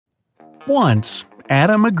Once,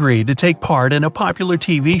 Adam agreed to take part in a popular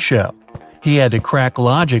TV show. He had to crack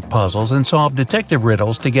logic puzzles and solve detective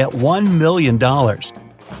riddles to get $1 million.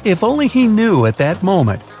 If only he knew at that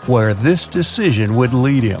moment where this decision would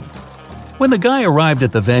lead him. When the guy arrived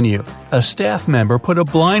at the venue, a staff member put a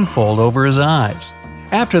blindfold over his eyes.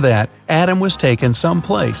 After that, Adam was taken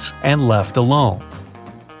someplace and left alone.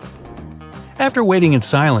 After waiting in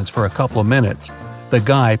silence for a couple of minutes, the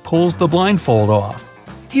guy pulls the blindfold off.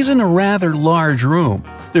 He's in a rather large room.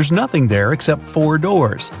 There's nothing there except 4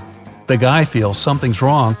 doors. The guy feels something's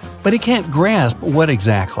wrong, but he can't grasp what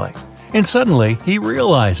exactly. And suddenly, he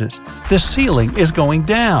realizes the ceiling is going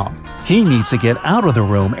down. He needs to get out of the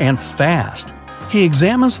room and fast. He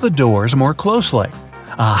examines the doors more closely.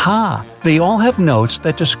 Aha! They all have notes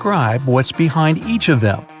that describe what's behind each of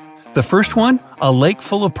them. The first one, a lake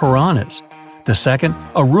full of piranhas. The second,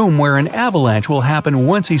 a room where an avalanche will happen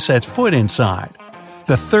once he sets foot inside.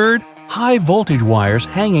 The third, high voltage wires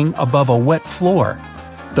hanging above a wet floor.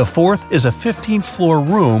 The fourth is a 15th floor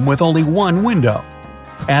room with only one window.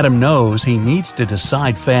 Adam knows he needs to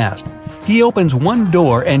decide fast. He opens one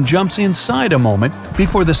door and jumps inside a moment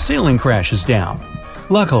before the ceiling crashes down.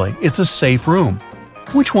 Luckily, it's a safe room.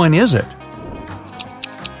 Which one is it?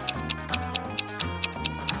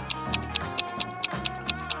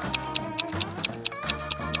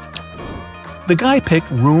 The guy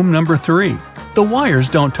picked room number 3. The wires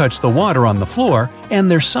don't touch the water on the floor, and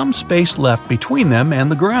there's some space left between them and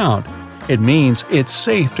the ground. It means it's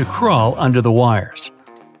safe to crawl under the wires.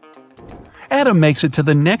 Adam makes it to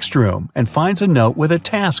the next room and finds a note with a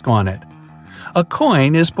task on it. A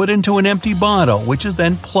coin is put into an empty bottle, which is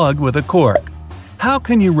then plugged with a cork. How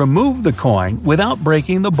can you remove the coin without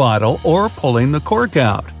breaking the bottle or pulling the cork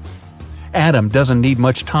out? Adam doesn't need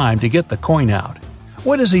much time to get the coin out.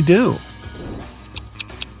 What does he do?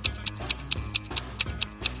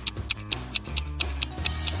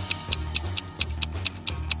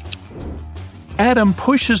 Adam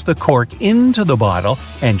pushes the cork into the bottle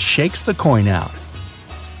and shakes the coin out.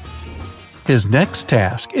 His next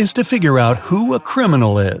task is to figure out who a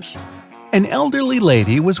criminal is. An elderly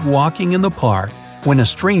lady was walking in the park when a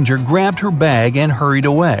stranger grabbed her bag and hurried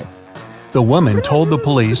away. The woman told the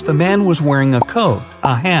police the man was wearing a coat,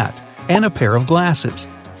 a hat, and a pair of glasses.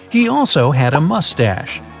 He also had a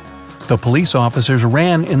mustache. The police officers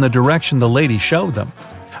ran in the direction the lady showed them.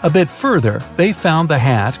 A bit further, they found the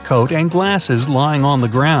hat, coat, and glasses lying on the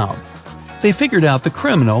ground. They figured out the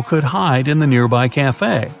criminal could hide in the nearby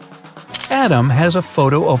cafe. Adam has a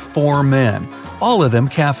photo of 4 men, all of them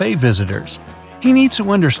cafe visitors. He needs to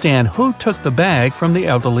understand who took the bag from the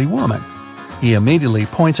elderly woman. He immediately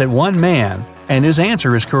points at one man, and his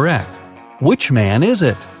answer is correct. Which man is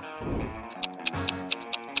it?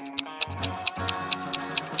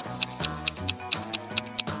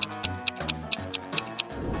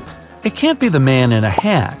 It can't be the man in a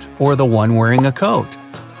hat or the one wearing a coat.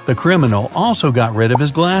 The criminal also got rid of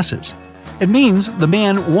his glasses. It means the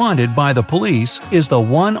man wanted by the police is the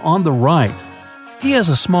one on the right. He has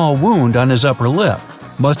a small wound on his upper lip.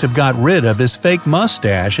 Must have got rid of his fake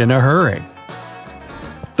mustache in a hurry.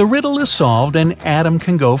 The riddle is solved and Adam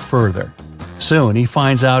can go further. Soon he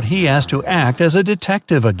finds out he has to act as a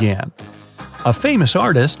detective again. A famous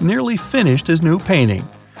artist nearly finished his new painting,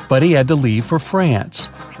 but he had to leave for France.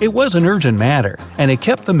 It was an urgent matter, and it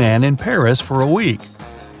kept the man in Paris for a week.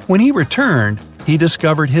 When he returned, he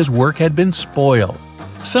discovered his work had been spoiled.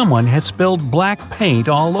 Someone had spilled black paint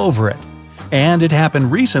all over it. And it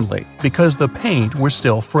happened recently because the paint was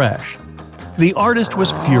still fresh. The artist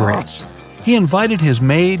was furious. He invited his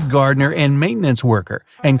maid, gardener, and maintenance worker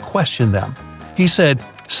and questioned them. He said,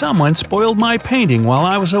 "Someone spoiled my painting while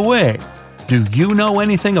I was away. Do you know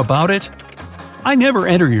anything about it?" "I never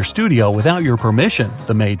enter your studio without your permission,"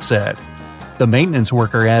 the maid said. The maintenance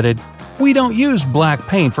worker added, "We don't use black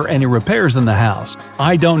paint for any repairs in the house.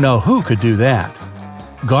 I don't know who could do that."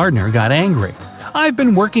 Gardner got angry. "I've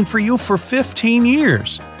been working for you for 15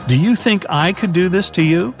 years. Do you think I could do this to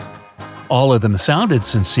you?" All of them sounded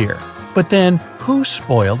sincere, but then who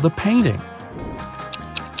spoiled the painting?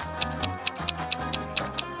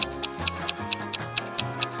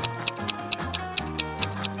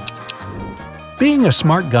 Being a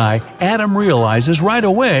smart guy, Adam realizes right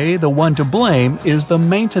away the one to blame is the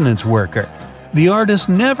maintenance worker. The artist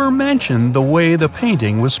never mentioned the way the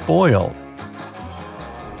painting was spoiled.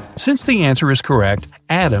 Since the answer is correct,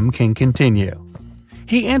 Adam can continue.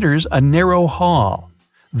 He enters a narrow hall.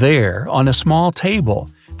 There, on a small table,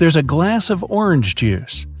 there's a glass of orange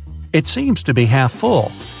juice. It seems to be half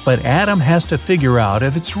full, but Adam has to figure out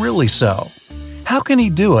if it's really so. How can he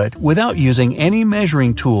do it without using any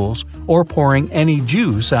measuring tools or pouring any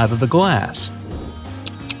juice out of the glass?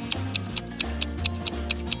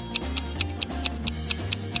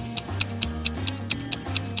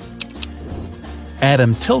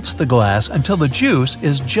 Adam tilts the glass until the juice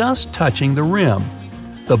is just touching the rim.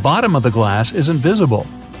 The bottom of the glass isn't visible,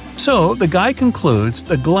 so the guy concludes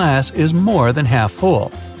the glass is more than half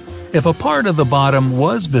full. If a part of the bottom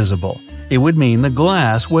was visible, it would mean the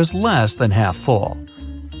glass was less than half full.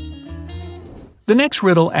 The next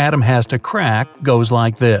riddle Adam has to crack goes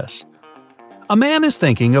like this. A man is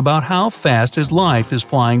thinking about how fast his life is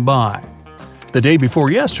flying by. The day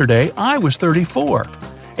before yesterday, I was 34.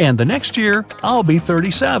 And the next year, I'll be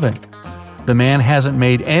 37. The man hasn't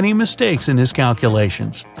made any mistakes in his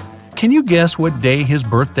calculations. Can you guess what day his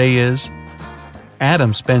birthday is?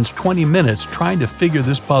 Adam spends 20 minutes trying to figure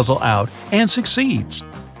this puzzle out and succeeds.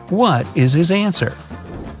 What is his answer?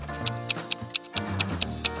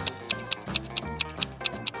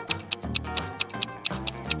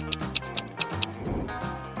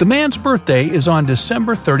 The man's birthday is on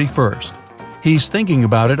December 31st. He's thinking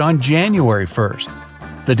about it on January 1st.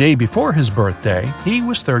 The day before his birthday, he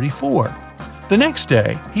was 34. The next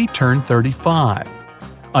day, he turned 35.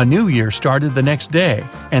 A new year started the next day,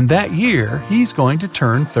 and that year he's going to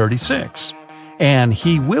turn 36. And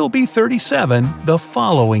he will be 37 the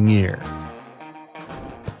following year.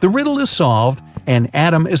 The riddle is solved, and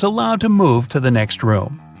Adam is allowed to move to the next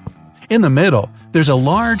room. In the middle, there's a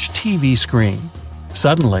large TV screen.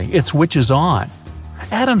 Suddenly, it switches on.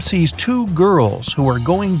 Adam sees two girls who are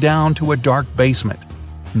going down to a dark basement.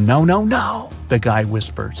 "No, no, no," the guy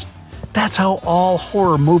whispers. "That's how all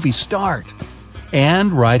horror movies start."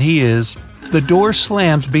 And right he is. The door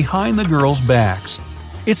slams behind the girls' backs.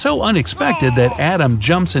 It's so unexpected that Adam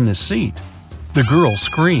jumps in his seat. The girls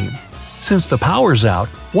scream. Since the power's out,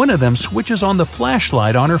 one of them switches on the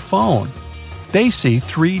flashlight on her phone. They see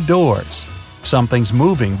 3 doors. Something's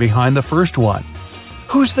moving behind the first one.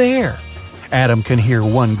 "Who's there?" Adam can hear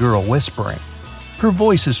one girl whispering. Her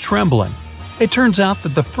voice is trembling. It turns out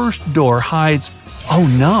that the first door hides, oh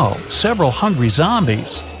no, several hungry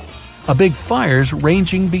zombies. A big fire's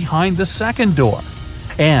raging behind the second door.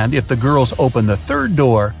 And if the girls open the third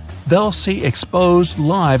door, they'll see exposed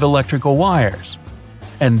live electrical wires.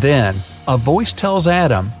 And then, a voice tells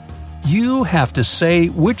Adam, you have to say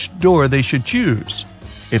which door they should choose.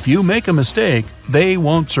 If you make a mistake, they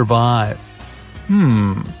won't survive.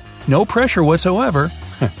 No pressure whatsoever.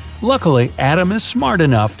 Luckily, Adam is smart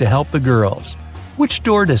enough to help the girls. Which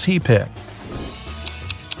door does he pick?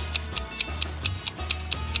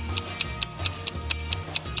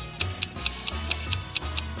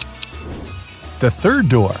 The third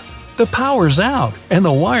door. The power's out, and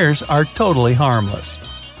the wires are totally harmless.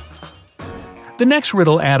 The next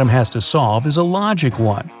riddle Adam has to solve is a logic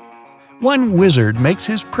one. One wizard makes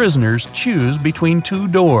his prisoners choose between 2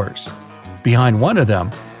 doors. Behind one of them,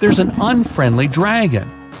 there's an unfriendly dragon.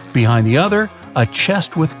 Behind the other, a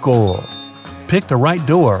chest with gold. Pick the right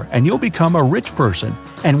door and you'll become a rich person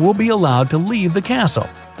and will be allowed to leave the castle.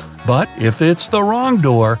 But if it's the wrong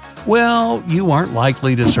door, well, you aren't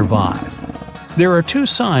likely to survive. There are 2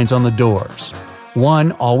 signs on the doors.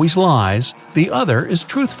 One always lies, the other is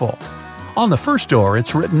truthful. On the first door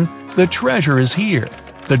it's written, "The treasure is here.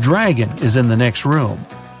 The dragon is in the next room."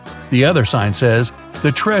 The other sign says,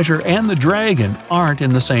 "The treasure and the dragon aren't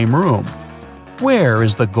in the same room." Where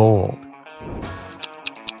is the gold?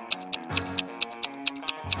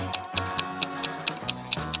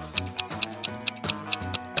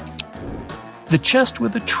 The chest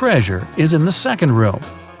with the treasure is in the second room.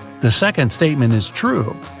 The second statement is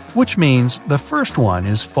true, which means the first one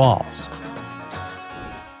is false.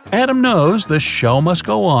 Adam knows the show must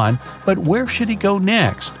go on, but where should he go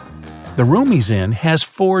next? The room he's in has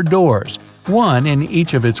 4 doors, one in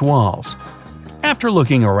each of its walls. After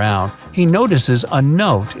looking around, he notices a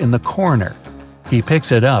note in the corner. He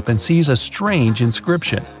picks it up and sees a strange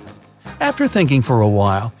inscription. After thinking for a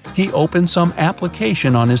while, he opens some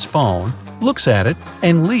application on his phone, looks at it,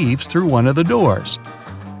 and leaves through one of the doors.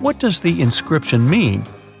 What does the inscription mean,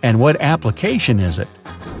 and what application is it?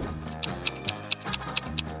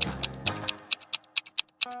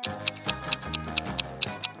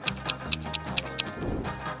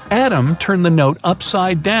 Adam turned the note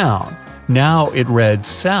upside down. Now it read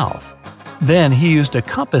south. Then he used a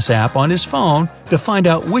compass app on his phone to find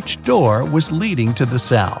out which door was leading to the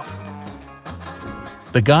south.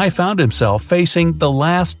 The guy found himself facing the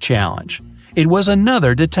last challenge. It was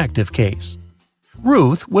another detective case.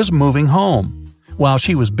 Ruth was moving home. While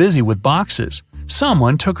she was busy with boxes,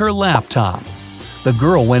 someone took her laptop. The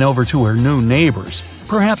girl went over to her new neighbors,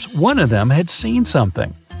 Perhaps one of them had seen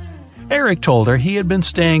something. Eric told her he had been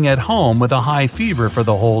staying at home with a high fever for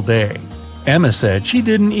the whole day. Emma said she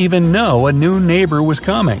didn't even know a new neighbor was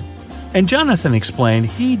coming. And Jonathan explained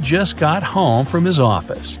he just got home from his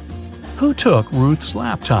office. Who took Ruth's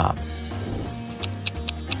laptop?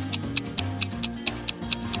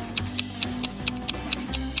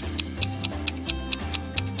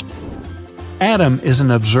 Adam is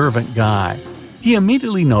an observant guy. He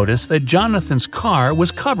immediately noticed that Jonathan's car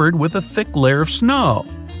was covered with a thick layer of snow.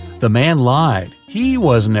 The man lied. He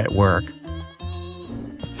wasn't at work.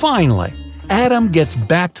 Finally, Adam gets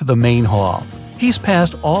back to the main hall. He's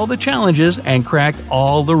passed all the challenges and cracked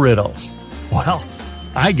all the riddles. Well,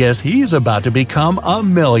 I guess he's about to become a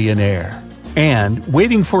millionaire. And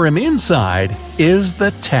waiting for him inside is the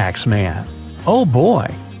tax man. Oh boy.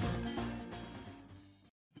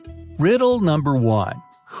 Riddle number 1.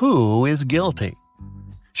 Who is guilty?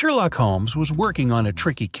 Sherlock Holmes was working on a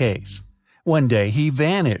tricky case. One day he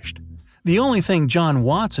vanished. The only thing John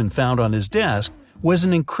Watson found on his desk was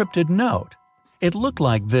an encrypted note. It looked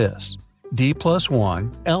like this: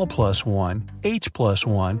 D+1, L+1,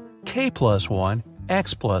 H+1, K+1,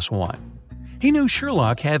 X+1. He knew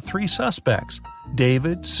Sherlock had 3 suspects: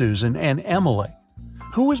 David, Susan, and Emily.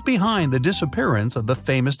 Who was behind the disappearance of the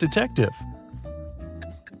famous detective?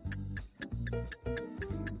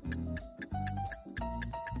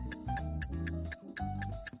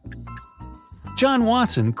 John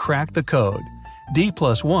Watson cracked the code.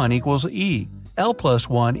 D+1 equals E,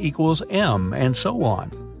 L+1 equals M, and so on.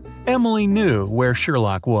 Emily knew where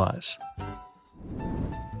Sherlock was.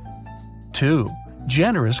 2.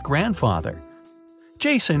 Generous grandfather.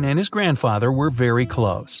 Jason and his grandfather were very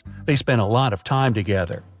close. They spent a lot of time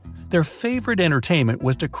together. Their favorite entertainment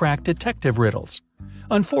was to crack detective riddles.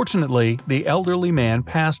 Unfortunately, the elderly man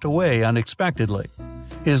passed away unexpectedly.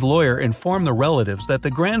 His lawyer informed the relatives that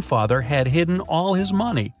the grandfather had hidden all his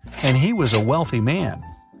money, and he was a wealthy man.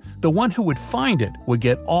 The one who would find it would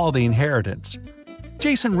get all the inheritance.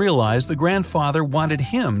 Jason realized the grandfather wanted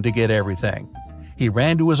him to get everything. He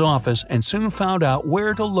ran to his office and soon found out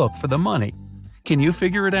where to look for the money. Can you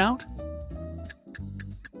figure it out?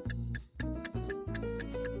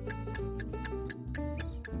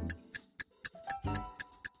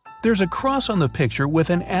 There's a cross on the picture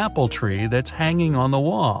with an apple tree that's hanging on the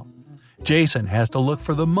wall. Jason has to look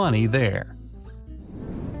for the money there.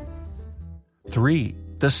 3.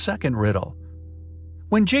 The second riddle.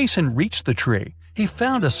 When Jason reached the tree, he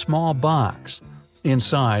found a small box.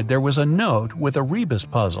 Inside there was a note with a rebus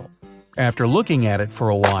puzzle. After looking at it for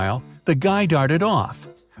a while, the guy darted off.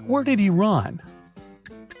 Where did he run?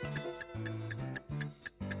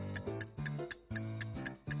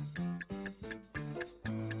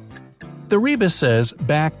 The rebus says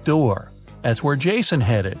back door. That's where Jason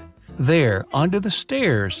headed. There, under the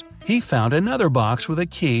stairs, he found another box with a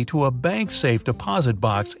key to a bank safe deposit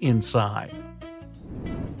box inside.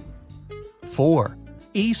 4.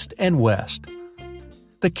 East and West.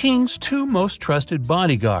 The king's 2 most trusted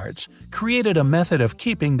bodyguards created a method of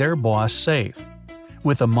keeping their boss safe.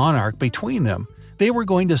 With the monarch between them, they were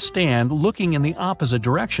going to stand looking in the opposite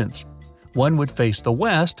directions. One would face the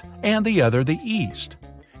west and the other the east.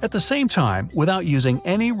 At the same time, without using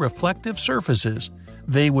any reflective surfaces,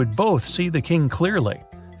 they would both see the king clearly.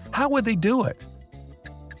 How would they do it?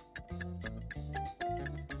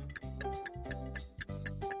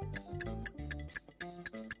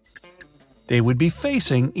 They would be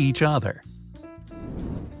facing each other.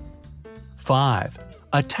 5.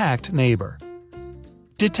 Attacked neighbor.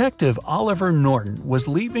 Detective Oliver Norton was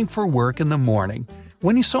leaving for work in the morning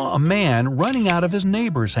when he saw a man running out of his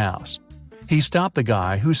neighbor's house. He stopped the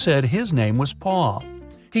guy, who said his name was Paul.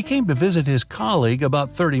 He came to visit his colleague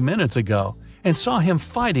about 30 minutes ago and saw him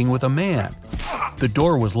fighting with a man. The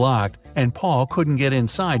door was locked and Paul couldn't get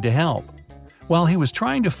inside to help. While he was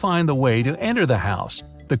trying to find the way to enter the house,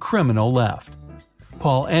 the criminal left.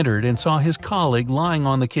 Paul entered and saw his colleague lying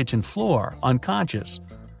on the kitchen floor, unconscious.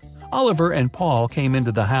 Oliver and Paul came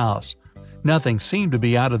into the house. Nothing seemed to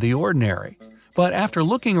be out of the ordinary, but after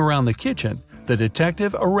looking around the kitchen, the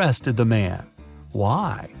detective arrested the man.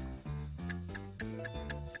 Why?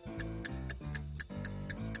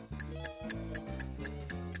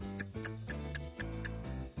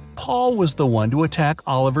 Paul was the one to attack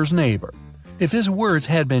Oliver's neighbor. If his words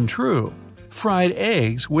had been true, fried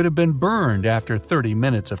eggs would have been burned after 30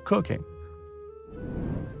 minutes of cooking.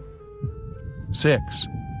 6.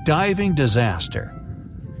 Diving disaster.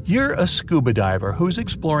 You're a scuba diver who's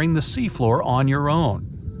exploring the seafloor on your own.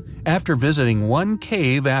 After visiting one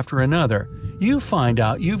cave after another, you find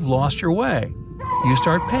out you've lost your way. You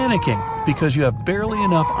start panicking because you have barely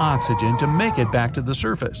enough oxygen to make it back to the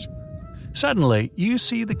surface. Suddenly, you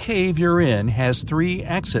see the cave you're in has 3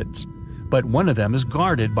 exits, but one of them is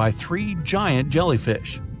guarded by 3 giant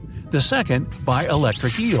jellyfish, the second by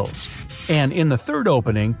electric eels, and in the third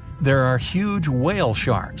opening, there are huge whale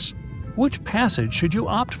sharks. Which passage should you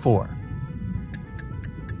opt for?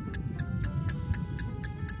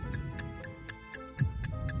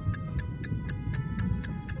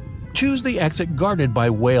 Choose the exit guarded by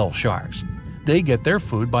whale sharks. They get their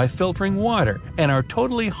food by filtering water and are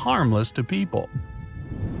totally harmless to people.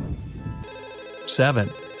 7.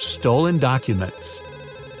 Stolen documents.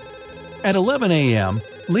 At 11 a.m.,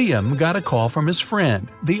 Liam got a call from his friend,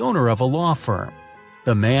 the owner of a law firm.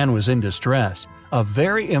 The man was in distress. A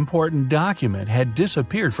very important document had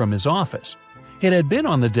disappeared from his office. It had been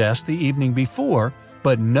on the desk the evening before,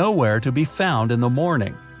 but nowhere to be found in the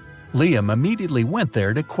morning. Liam immediately went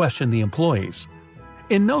there to question the employees.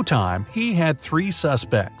 In no time, he had 3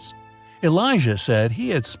 suspects. Elijah said he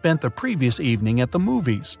had spent the previous evening at the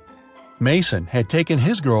movies. Mason had taken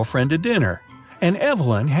his girlfriend to dinner, and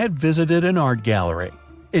Evelyn had visited an art gallery.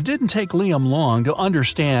 It didn't take Liam long to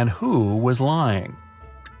understand who was lying.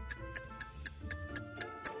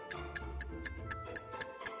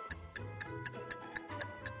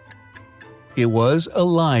 It was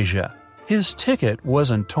Elijah. His ticket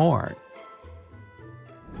wasn't torn.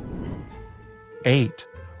 8.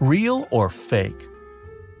 Real or fake?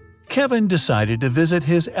 Kevin decided to visit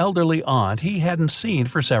his elderly aunt he hadn't seen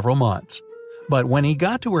for several months. But when he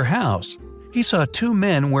got to her house, he saw 2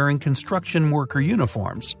 men wearing construction worker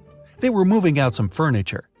uniforms. They were moving out some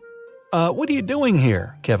furniture. What are you doing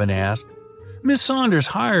here?" Kevin asked. "Miss Saunders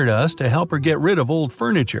hired us to help her get rid of old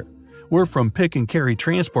furniture. We're from Pick and Carry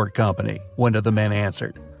Transport Company," one of the men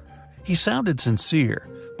answered. He sounded sincere,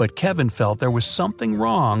 but Kevin felt there was something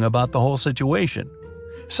wrong about the whole situation.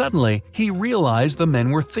 Suddenly, he realized the men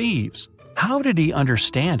were thieves. How did he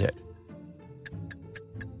understand it?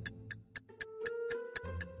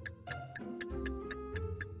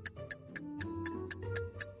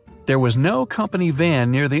 There was no company van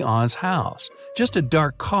near the aunt's house, just a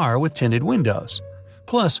dark car with tinted windows.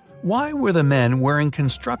 Plus, why were the men wearing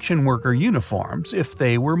construction worker uniforms if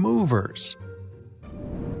they were movers?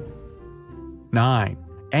 9.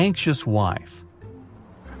 Anxious wife.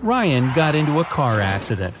 Ryan got into a car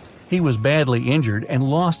accident. He was badly injured and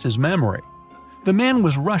lost his memory. The man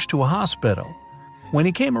was rushed to a hospital. When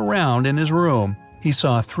he came around in his room, he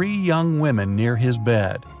saw 3 young women near his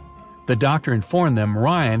bed. The doctor informed them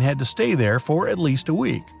Ryan had to stay there for at least a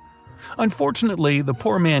week. Unfortunately, the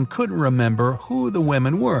poor man couldn't remember who the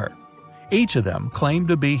women were. Each of them claimed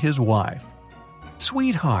to be his wife.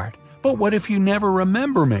 "Sweetheart, but what if you never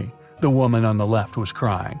remember me?" the woman on the left was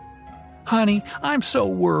crying. "Honey, I'm so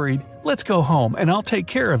worried. Let's go home and I'll take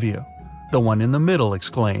care of you," the one in the middle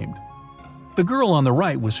exclaimed. The girl on the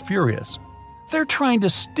right was furious. "They're trying to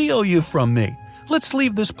steal you from me. Let's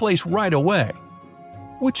leave this place right away."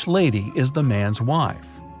 Which lady is the man's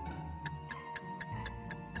wife?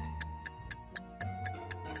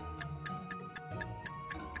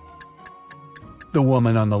 The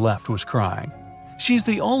woman on the left was crying. She's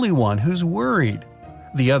the only one who's worried.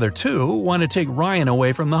 The other 2 want to take Ryan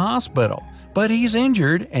away from the hospital, but he's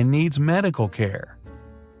injured and needs medical care.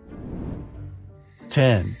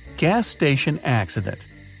 10. Gas station accident.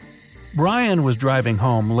 Brian was driving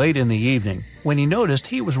home late in the evening when he noticed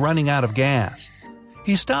he was running out of gas.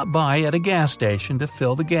 He stopped by at a gas station to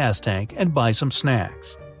fill the gas tank and buy some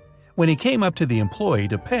snacks. When he came up to the employee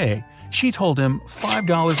to pay, she told him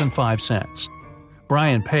 $5.05.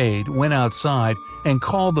 Brian paid, went outside, and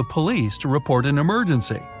called the police to report an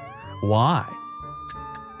emergency. Why?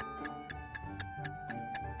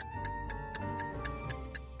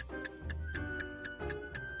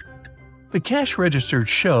 The cash register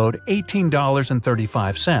showed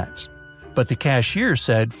 $18.35, but the cashier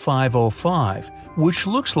said $5.05, which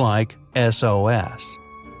looks like SOS.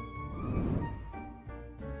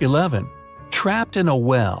 11. Trapped in a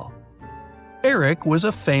well. Eric was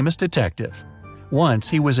a famous detective. Once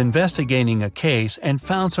he was investigating a case and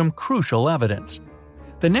found some crucial evidence.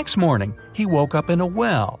 The next morning, he woke up in a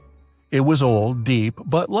well. It was old, deep,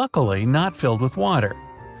 but luckily not filled with water.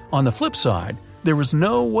 On the flip side, there was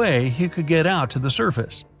no way he could get out to the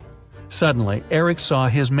surface. Suddenly, Eric saw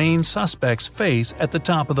his main suspect's face at the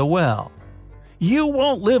top of the well. "You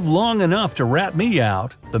won't live long enough to rat me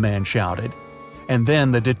out," the man shouted. And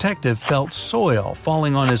then the detective felt soil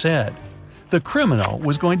falling on his head. The criminal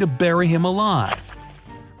was going to bury him alive.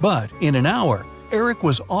 But in an hour, Eric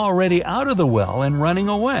was already out of the well and running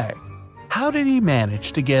away. How did he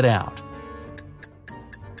manage to get out?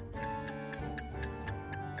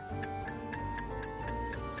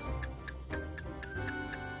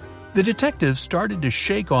 The detective started to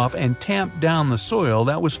shake off and tamp down the soil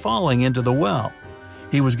that was falling into the well.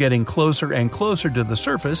 He was getting closer and closer to the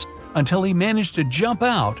surface until he managed to jump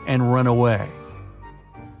out and run away.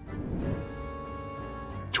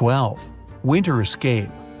 12. Winter Escape.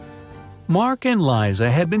 Mark and Liza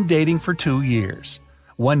had been dating for 2 years.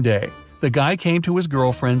 One day, the guy came to his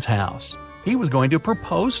girlfriend's house. He was going to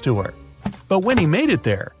propose to her. But when he made it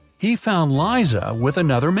there, he found Liza with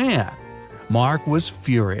another man. Mark was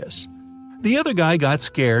furious. The other guy got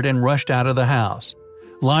scared and rushed out of the house.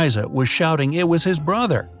 Liza was shouting it was his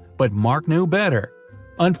brother, but Mark knew better.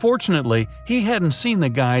 Unfortunately, he hadn't seen the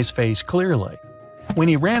guy's face clearly. When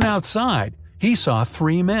he ran outside, he saw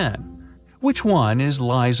 3 men. Which one is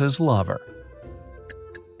Liza's lover?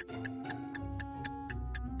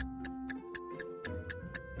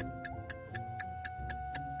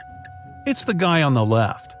 It's the guy on the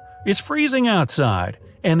left. It's freezing outside,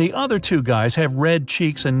 and the other 2 guys have red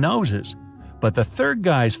cheeks and noses. But the third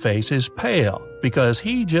guy's face is pale because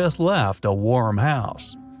he just left a warm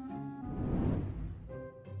house.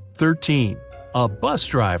 13. A bus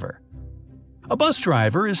driver. A bus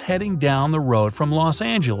driver is heading down the road from Los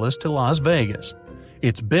Angeles to Las Vegas.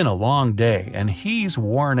 It's been a long day and he's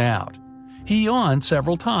worn out. He yawns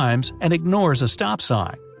several times and ignores a stop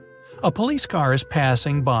sign. A police car is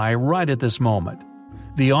passing by right at this moment.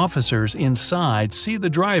 The officers inside see the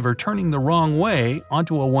driver turning the wrong way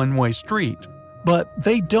onto a one-way street, but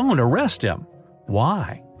they don't arrest him.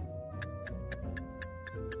 Why?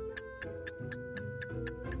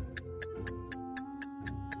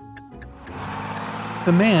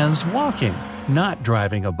 The man's walking, not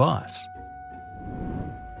driving a bus.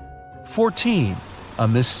 14. A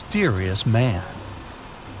mysterious man.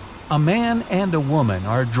 A man and a woman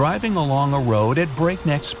are driving along a road at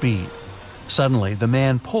breakneck speed. Suddenly, the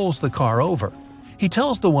man pulls the car over. He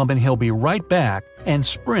tells the woman he'll be right back and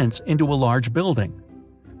sprints into a large building.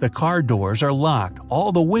 The car doors are locked,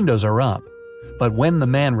 all the windows are up. But when the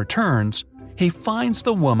man returns, he finds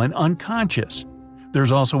the woman unconscious.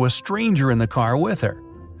 There's also a stranger in the car with her.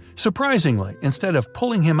 Surprisingly, instead of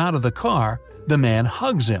pulling him out of the car, the man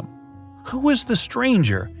hugs him. Who is the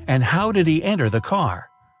stranger and how did he enter the car?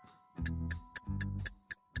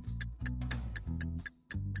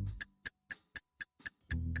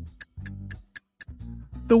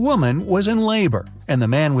 The woman was in labor, and the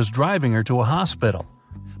man was driving her to a hospital.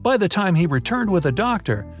 By the time he returned with a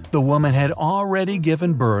doctor, the woman had already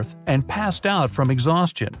given birth and passed out from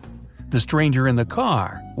exhaustion. The stranger in the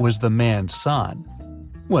car was the man's son.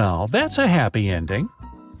 Well, that's a happy ending.